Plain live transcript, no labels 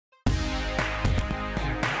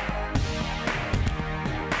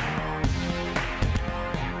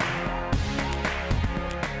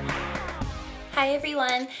Hi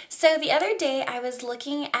everyone! So the other day I was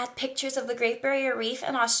looking at pictures of the Great Barrier Reef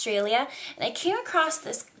in Australia and I came across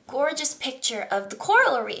this gorgeous picture of the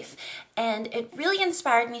coral reef and it really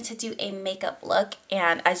inspired me to do a makeup look,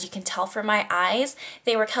 and as you can tell from my eyes,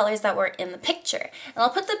 they were colors that were in the picture. And I'll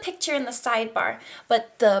put the picture in the sidebar,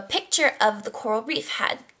 but the picture of the coral reef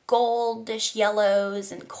had goldish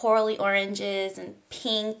yellows and corally oranges and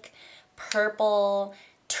pink, purple,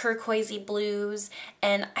 turquoisey blues,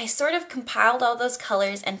 and I sort of compiled all those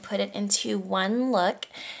colors and put it into one look,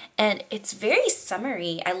 and it's very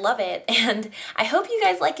summery. I love it, and I hope you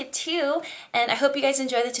guys like it too, and I hope you guys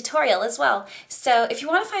enjoy the tutorial as well. So if you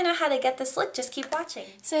want to find out how to get this look, just keep watching.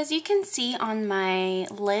 So as you can see on my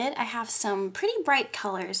lid, I have some pretty bright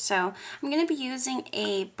colors, so I'm going to be using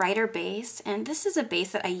a brighter base, and this is a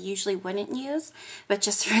base that I usually wouldn't use, but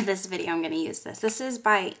just for this video I'm going to use this. This is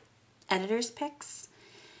by Editor's Picks.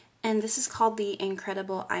 And this is called the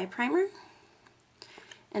Incredible Eye Primer.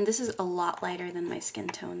 And this is a lot lighter than my skin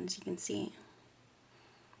tone, as you can see.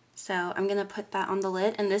 So I'm going to put that on the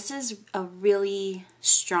lid. And this is a really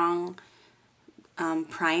strong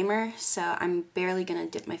primer, so I'm barely going to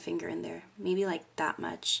dip my finger in there. Maybe like that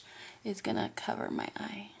much is going to cover my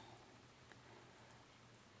eye.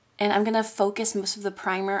 And I'm going to focus most of the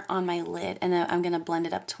primer on my lid, and then I'm going to blend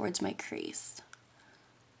it up towards my crease.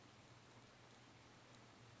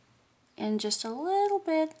 And just a little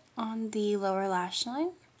bit on the lower lash line.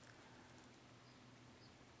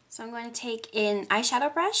 So I'm going to take an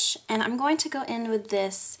eyeshadow brush and I'm going to go in with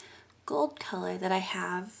this gold color that I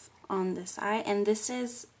have on this eye, and this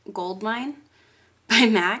is Goldmine by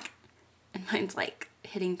MAC, and mine's like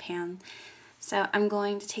hitting pan. So I'm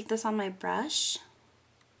going to take this on my brush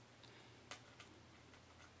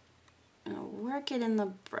and I'll work it in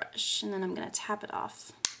the brush, and then I'm going to tap it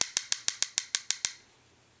off.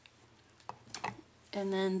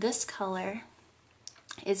 And then this color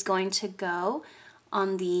is going to go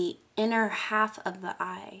on the inner half of the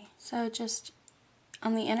eye. So just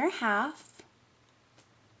on the inner half.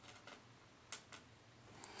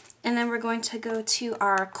 And then we're going to go to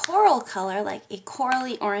our coral color, like a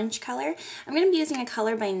corally orange color. I'm going to be using a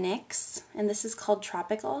color by NYX, and this is called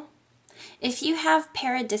Tropical. If you have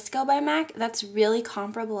Paradisco by MAC, that's really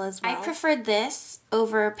comparable as well. I prefer this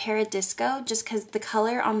over Paradisco just because the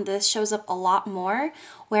color on this shows up a lot more,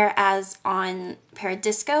 whereas on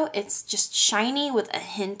Paradisco it's just shiny with a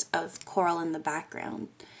hint of coral in the background.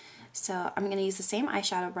 So I'm going to use the same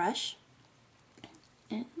eyeshadow brush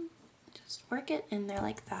and just work it in there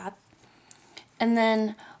like that. And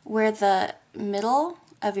then where the middle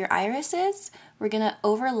of your iris is, we're going to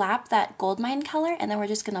overlap that Goldmine color, and then we're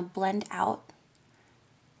just going to blend out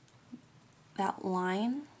that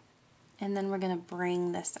line, and then we're going to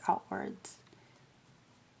bring this outwards.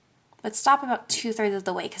 But stop about 2/3 of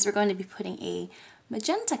the way because we're going to be putting a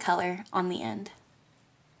magenta color on the end.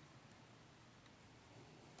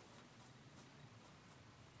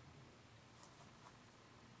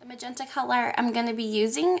 The magenta color I'm going to be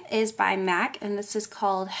using is by MAC, and this is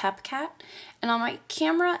called Hepcat. And on my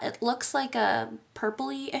camera it looks like a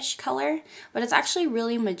purpley-ish color, but it's actually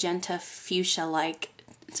really magenta fuchsia-like.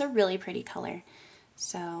 It's a really pretty color.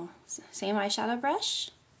 So same eyeshadow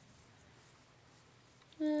brush.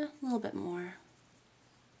 A little bit more.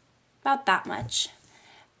 About that much.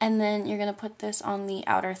 And then you're going to put this on the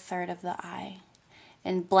outer third of the eye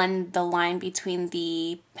and blend the line between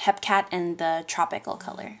the Hepcat and the Tropical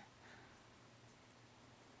color.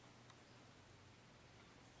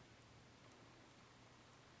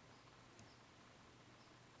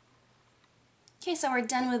 Okay, so we're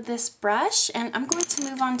done with this brush, and I'm going to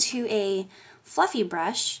move on to a fluffy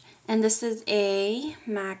brush, and this is a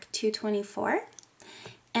MAC 224.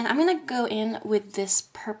 And I'm going to go in with this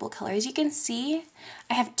purple color. As you can see,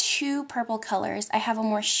 I have two purple colors. I have a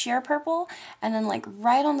more sheer purple, and then like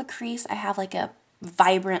right on the crease I have like a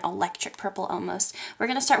vibrant electric purple almost. We're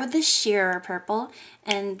going to start with this sheerer purple,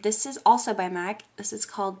 and this is also by MAC. This is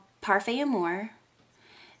called Parfait Amour.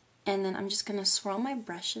 And then I'm just going to swirl my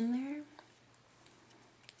brush in there.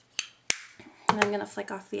 And I'm going to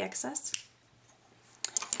flick off the excess.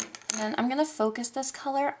 And then I'm going to focus this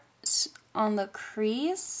color on the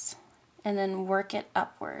crease and then work it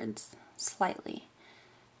upwards slightly.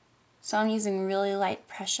 So I'm using really light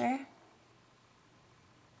pressure.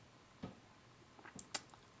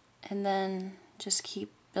 And then just keep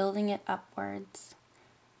building it upwards.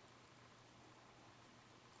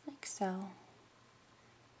 Like so.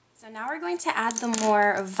 So now we're going to add the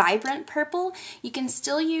more vibrant purple. You can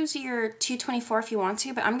still use your 224 if you want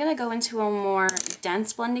to, but I'm going to go into a more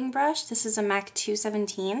dense blending brush. This is a MAC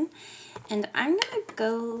 217. And I'm going to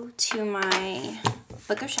go to my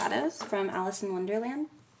Book of Shadows from Alice in Wonderland.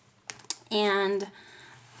 And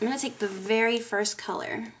I'm going to take the very first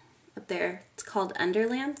color up there. It's called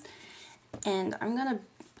Underland. And I'm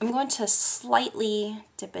going to slightly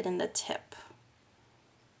dip it in the tip.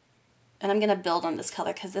 And I'm going to build on this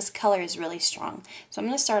color because this color is really strong. So I'm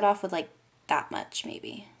going to start off with like that much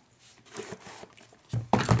maybe.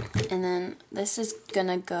 And then this is going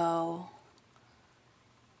to go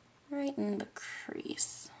right in the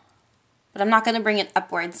crease. But I'm not going to bring it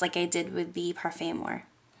upwards like I did with the Parfait Amour.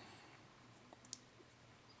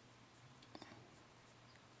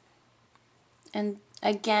 And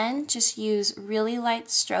again, just use really light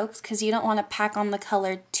strokes because you don't want to pack on the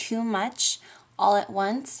color too much all at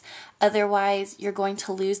once. Otherwise, you're going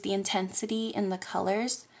to lose the intensity in the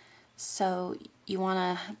colors. So you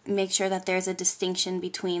want to make sure that there's a distinction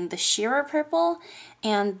between the sheerer purple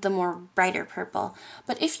and the more brighter purple.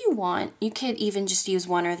 But if you want, you could even just use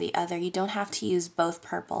one or the other. You don't have to use both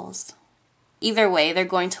purples. Either way, they're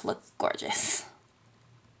going to look gorgeous.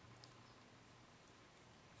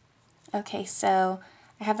 Okay, so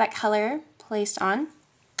I have that color placed on.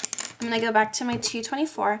 I'm going to go back to my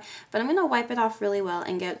 224, but I'm going to wipe it off really well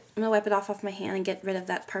and I'm going to wipe it off my hand and get rid of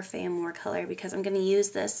that Parfait Amour color because I'm going to use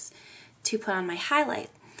this to put on my highlight.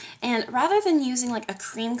 And rather than using like a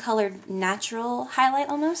cream colored natural highlight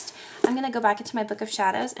almost, I'm going to go back into my Book of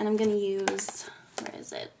Shadows and I'm going to use, where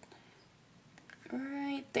is it?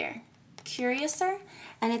 Right there. Curioser.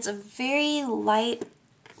 And it's a very light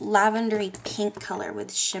lavendery pink color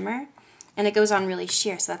with shimmer. And it goes on really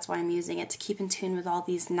sheer, so that's why I'm using it to keep in tune with all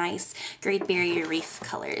these nice Great Barrier Reef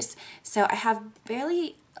colors. So I have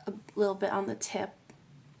barely a little bit on the tip,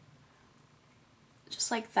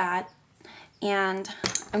 just like that. And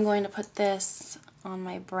I'm going to put this on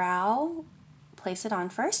my brow, place it on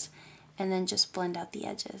first, and then just blend out the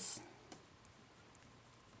edges.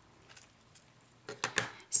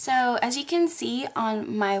 So as you can see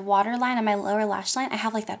on my waterline and my lower lash line, I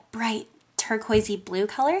have like that bright turquoisey blue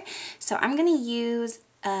color. So I'm going to use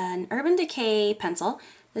an Urban Decay pencil.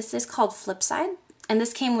 This is called Flipside, and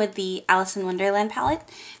this came with the Alice in Wonderland palette.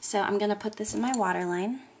 So I'm going to put this in my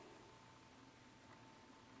waterline.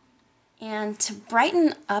 And to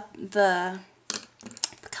brighten up the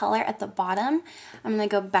color at the bottom, I'm going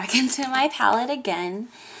to go back into my palette again,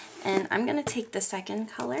 and I'm going to take the second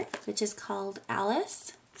color, which is called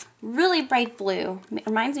Alice. Really bright blue. It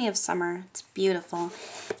reminds me of summer. It's beautiful.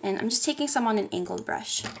 And I'm just taking some on an angled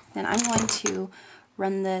brush. Then I'm going to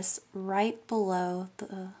run this right below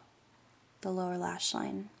the lower lash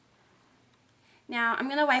line. Now I'm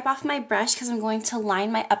going to wipe off my brush because I'm going to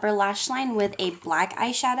line my upper lash line with a black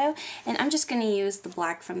eyeshadow. And I'm just going to use the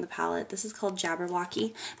black from the palette. This is called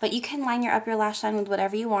Jabberwocky. But you can line your upper lash line with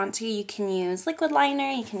whatever you want to. You can use liquid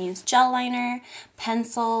liner, you can use gel liner,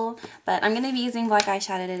 pencil. But I'm going to be using black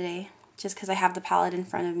eyeshadow today just because I have the palette in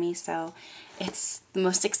front of me, so it's the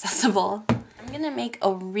most accessible. I'm going to make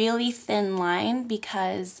a really thin line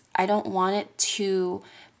because I don't want it to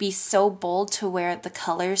be so bold to where the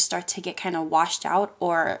colors start to get kind of washed out,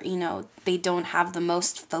 or you know, they don't have the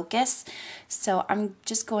most focus. So I'm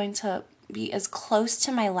just going to be as close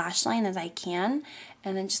to my lash line as I can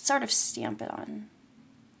and then just sort of stamp it on.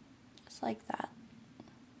 Just like that.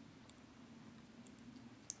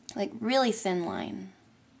 Like really thin line.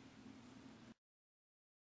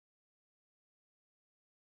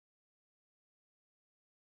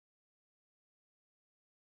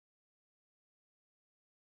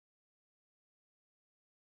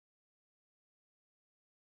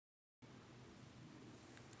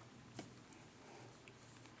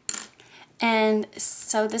 And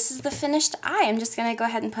so this is the finished eye. I'm just going to go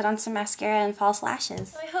ahead and put on some mascara and false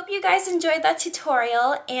lashes. So I hope you guys enjoyed that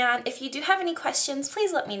tutorial, and if you do have any questions,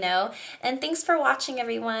 please let me know. And thanks for watching,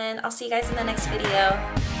 everyone. I'll see you guys in the next video.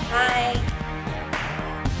 Bye!